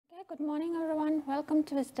Good morning, everyone. Welcome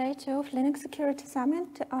to this day 2 of Linux Security Summit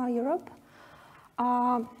Europe.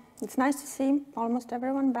 It's nice to see almost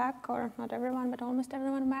everyone back, or not everyone, but almost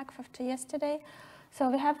everyone back after yesterday. So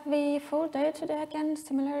we have the full day today again,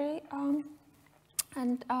 similarly.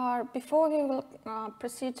 Before we will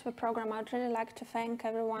proceed to the program, I'd really like to thank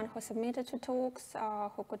everyone who submitted to talks,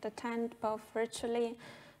 who could attend both virtually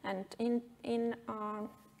and in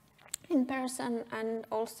person, and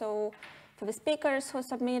also for the speakers who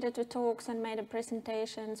submitted to talks and made the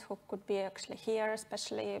presentations, who could be actually here,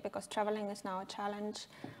 especially because traveling is now a challenge.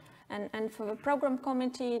 And for the program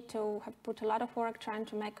committee to have put a lot of work trying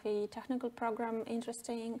to make the technical program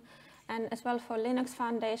interesting, and as well for Linux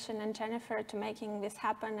Foundation and Jennifer to making this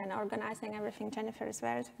happen and organizing everything. Jennifer is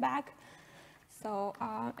very back. So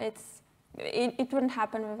it wouldn't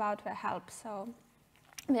happen without their help. So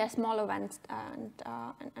they're small events,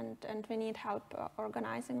 and we need help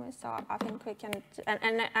organizing this. So I think we can,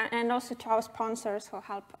 and also to our sponsors who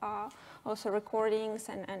help also recordings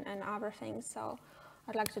and other things. So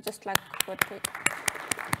I'd like to just go to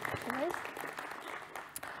this.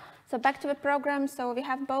 So back to the program. So we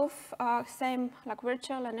have both same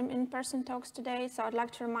virtual and in-person talks today. So I'd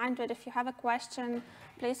like to remind you that if you have a question,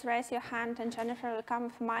 please raise your hand and Jennifer will come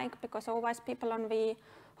with a mic, because otherwise people who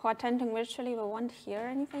are attending virtually will won't hear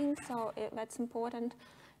anything. So that's important.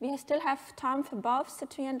 We still have time for buffs at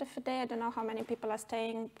the end of the day. I don't know how many people are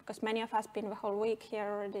staying, because many of us been the whole week here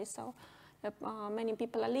already. So many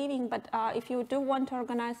people are leaving. But if you do want to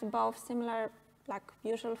organize a buff, similar like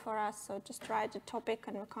usual for us, so just write the topic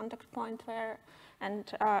and the contact point there.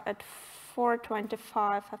 And at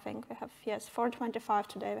 4:25, I think we have, yes, 4:25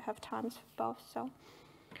 today, we have times for both. So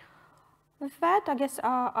with that, I guess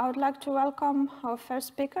I would like to welcome our first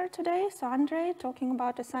speaker today, so Andrei, talking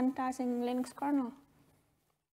about the sanitizing Linux kernel.